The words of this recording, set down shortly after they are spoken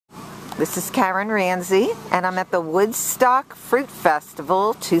This is Karen Ranzi, and I'm at the Woodstock Fruit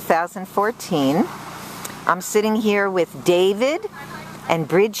Festival 2014. I'm sitting here with David and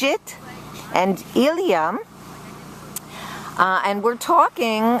Brigitte and Iliam, and we're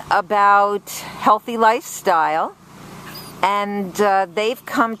talking about healthy lifestyle. And they've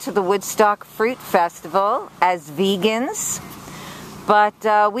come to the Woodstock Fruit Festival as vegans,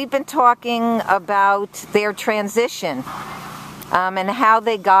 but we've been talking about their transition and how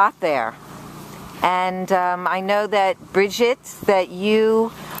they got there. And I know that Brigitte, that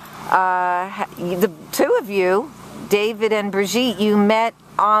you, the two of you, David and Brigitte, you met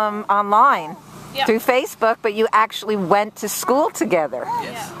online through Facebook, but you actually went to school together.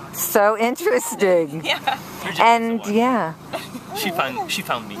 Yes. So interesting. And yeah. She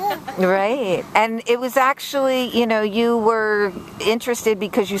found me. Right. And it was actually, you know, you were interested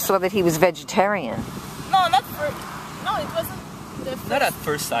because you saw that he was vegetarian. No, it wasn't the first. Not at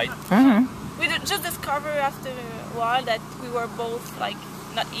first sight. We just discovered after a while that we were both like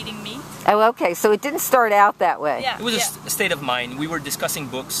not eating meat. Oh, okay. So it didn't start out that way. Yeah. It was a state of mind. We were discussing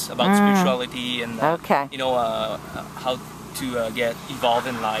books about spirituality and you know, how to get involved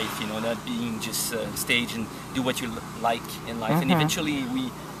in life, you know, not being just stage and do what you like in life. And eventually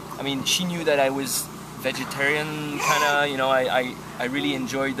I mean, she knew that I was vegetarian, kind of, you know, I really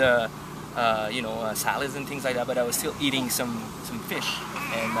enjoyed the, you know, salads and things like that, but I was still eating some fish.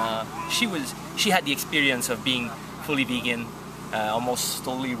 And she had the experience of being fully vegan, almost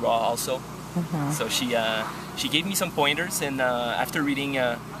totally raw also. So she gave me some pointers, and after reading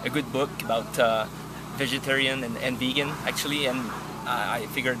a good book about vegetarian and vegan, actually, and I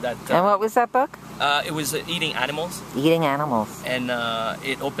figured that... and what was that book? It was Eating Animals. Eating Animals. And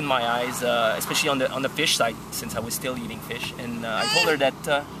it opened my eyes, especially on the fish side, since I was still eating fish. And I told her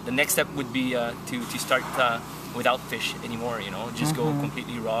that the next step would be to start without fish anymore, you know, just go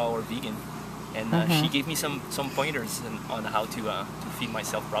completely raw or vegan. And she gave me some pointers on how to feed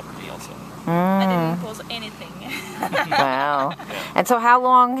myself properly also. I didn't impose anything. Wow. And so how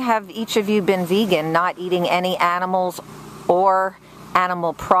long have each of you been vegan, not eating any animals or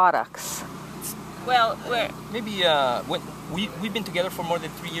animal products? Well, maybe we've been together for more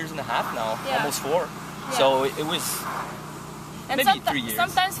than 3 years and a half now, almost 4. Yeah. So it was maybe 3 years.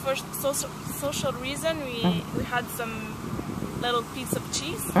 Sometimes for social reason we had some little piece of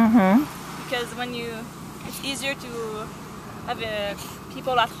cheese. Because it's easier to have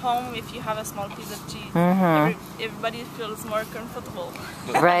people at home if you have a small piece of cheese. Everybody feels more comfortable.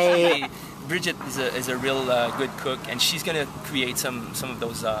 Right. Brigitte is a real good cook, and she's gonna create some of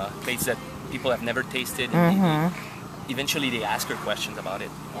those plates that people have never tasted. And eventually they ask her questions about it.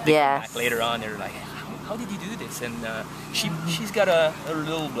 Yes. Later on, they're like, how did you do this? And she's got a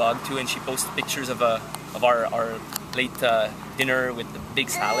little blog too, and she posts pictures of our late dinner with the big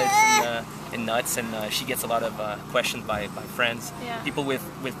salads and nuts, and she gets a lot of questions by friends, people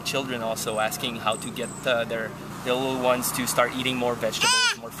with children also asking how to get their little ones to start eating more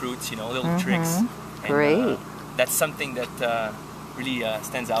vegetables, more fruits, you know, little tricks. And, great. That's something that really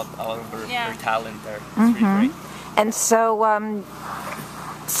stands out all over her talent there. It's really great. And so,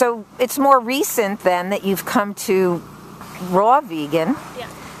 so it's more recent then that you've come to raw vegan. Yeah.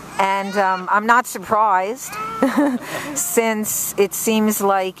 And I'm not surprised, since it seems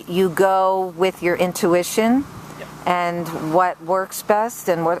like you go with your intuition and what works best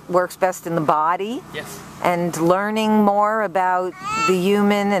and what works best in the body. Yes. And learning more about the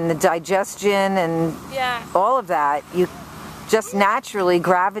human and the digestion and all of that. You just naturally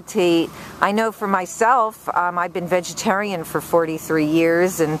gravitate. I know for myself, I've been vegetarian for 43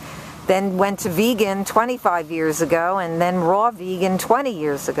 years and then went to vegan 25 years ago, and then raw vegan 20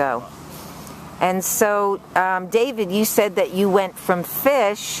 years ago. And so, David, you said that you went from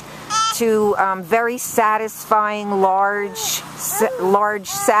fish to very satisfying large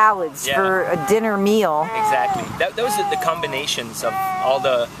salads for a dinner meal. Exactly. That was the combinations of all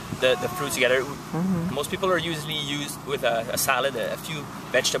the fruits together. Most people are usually used with a salad, a few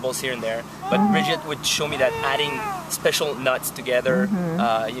vegetables here and there. But Brigitte would show me that adding special nuts together,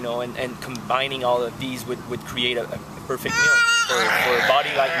 you know, and combining all of these would create a perfect meal for a body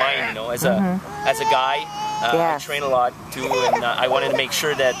like mine. You know, as a guy, I train a lot too, and I wanted to make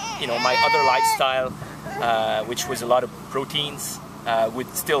sure that, you know, my other lifestyle, which was a lot of proteins, would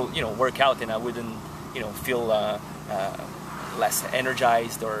still, you know, work out, and I wouldn't, you know, feel less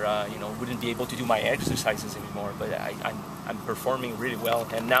energized, or you know, wouldn't be able to do my exercises anymore. But I'm performing really well,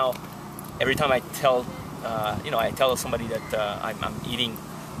 and now every time I tell you know, I tell somebody that I'm eating,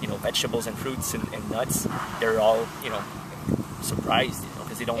 you know, vegetables and fruits and nuts, they're all, you know, surprised, you know,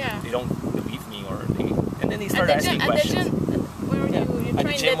 because they don't believe me, or and then they start asking questions. Where you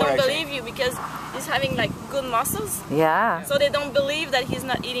train, they don't believe you because he's having like good muscles. Yeah. So they don't believe that he's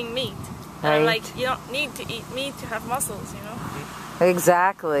not eating meat. And I'm Right. like, you don't need to eat meat to have muscles, you know?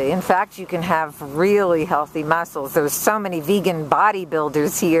 Exactly. In fact, you can have really healthy muscles. There's so many vegan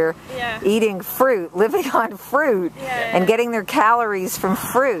bodybuilders here Yeah. eating fruit, living on fruit, Yeah. and getting their calories from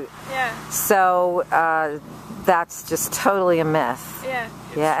fruit. Yeah. So that's just totally a myth. Yeah.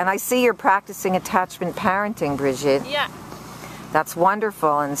 Yeah, and I see you're practicing attachment parenting, Brigitte. Yeah. That's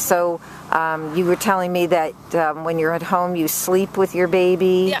wonderful. And so you were telling me that when you're at home, you sleep with your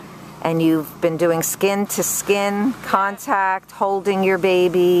baby. Yeah. And you've been doing skin-to-skin contact, holding your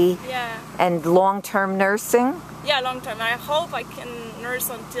baby, Yeah. and long-term nursing? Yeah, long time. I hope I can nurse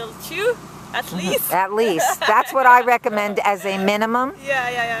until 2, at least. At least. That's what I recommend as a minimum. Yeah,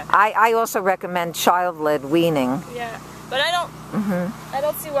 yeah, yeah. I also recommend child-led weaning. Yeah. But I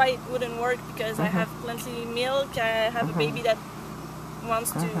don't see why it wouldn't work because I have plenty of milk. I have a baby that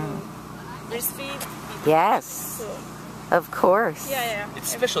wants to breastfeed. Yes, So, of course. yeah, yeah. It's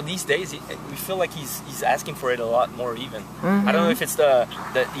special these days. We feel like he's asking for it a lot more even. I don't know if it's the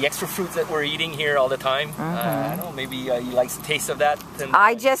extra fruits that we're eating here all the time. I don't know, maybe he likes the taste of that. And,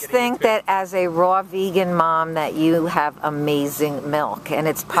 I just getting think into it. that as a raw vegan mom that you have amazing milk, and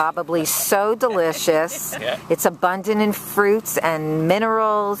it's probably so delicious. Yeah. It's abundant in fruits and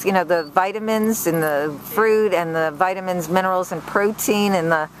minerals, you know, the vitamins in the fruit and the vitamins, minerals and protein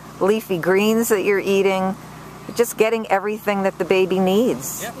and the leafy greens that you're eating. You're just getting everything that the baby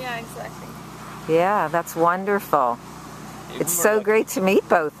needs. Yeah. Yeah, exactly. Yeah, that's wonderful. It's so great to meet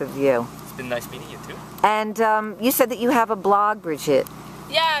both of you. It's been nice meeting you too. And you said that you have a blog, Brigitte.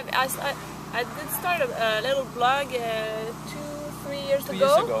 Yeah, I did start a little blog 2-3 years 2 ago.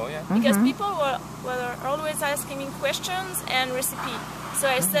 years ago, yeah. Because people were always asking me questions and recipe. So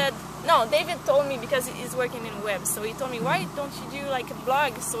I said, no, David told me because he's working in web. So he told me, why don't you do like a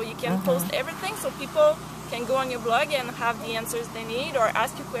blog so you can post everything so people can go on your blog and have the answers they need or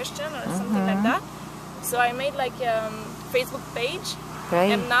ask you a question or something like that. So I made like a Facebook page.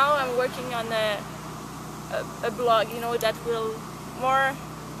 Right. And now I'm working on a blog, you know, that will more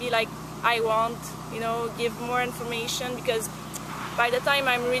be like I want, you know, give more information because by the time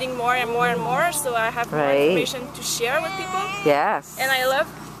I'm reading more and more and more, so I have more information to share with people. Yes. And I love,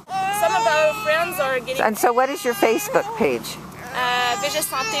 some of our friends are getting... And so what is your Facebook page?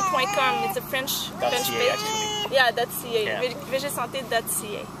 VegeSanté.com, it's a French page. Actually. Yeah, that's .ca, Yeah.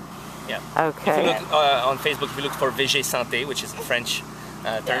 VegeSanté.ca. Yeah. Okay. If you look on Facebook, if you look for Brigitte Santé, which is a French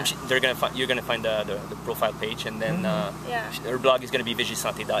term, you're gonna find the profile page, and then her blog is gonna be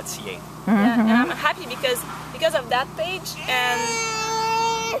VegeSanté.ca. Yeah, and I'm happy because of that page and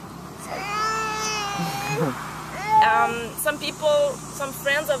some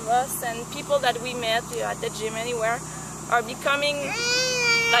friends of us and people that we met at the gym anywhere are becoming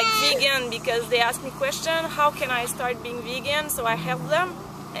like vegan because they ask me questions, how can I start being vegan? So I help them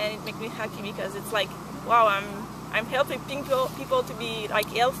and it makes me happy because it's like, wow, I'm helping people to be like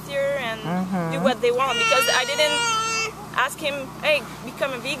healthier and do what they want because I didn't ask him, hey,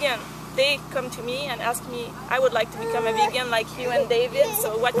 become a vegan. They come to me and ask me, I would like to become a vegan like you and David,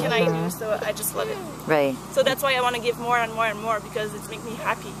 so what can I do? So I just love it. Right. So that's why I want to give more and more and more because it's making me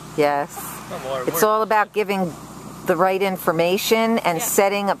happy. Yes. It's all about giving the right information and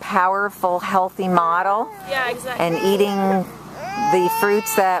setting a powerful, healthy model. Yeah, exactly. And eating the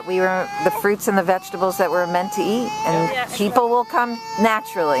fruits and the vegetables that we're meant to eat, and people will come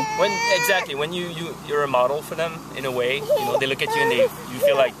naturally. When you're a model for them in a way, you know, they look at you and you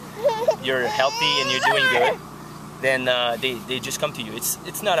feel like you're healthy and you're doing good, then they just come to you.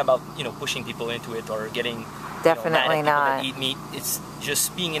 It's not about, you know, pushing people into it or getting definitely mad at people not that eat meat. It's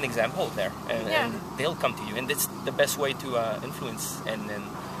just being an example there, and they'll come to you, and it's the best way to influence and then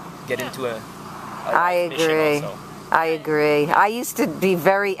get into a I agree. Also. I agree. I used to be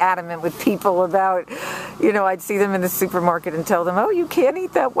very adamant with people about, you know, I'd see them in the supermarket and tell them, oh, you can't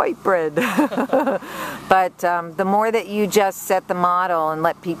eat that white bread. But the more that you just set the model and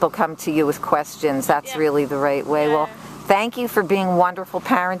let people come to you with questions, that's really the right way. Well, thank you for being wonderful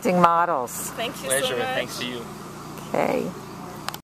parenting models. Thank you Pleasure. so much. Thanks to you. Okay.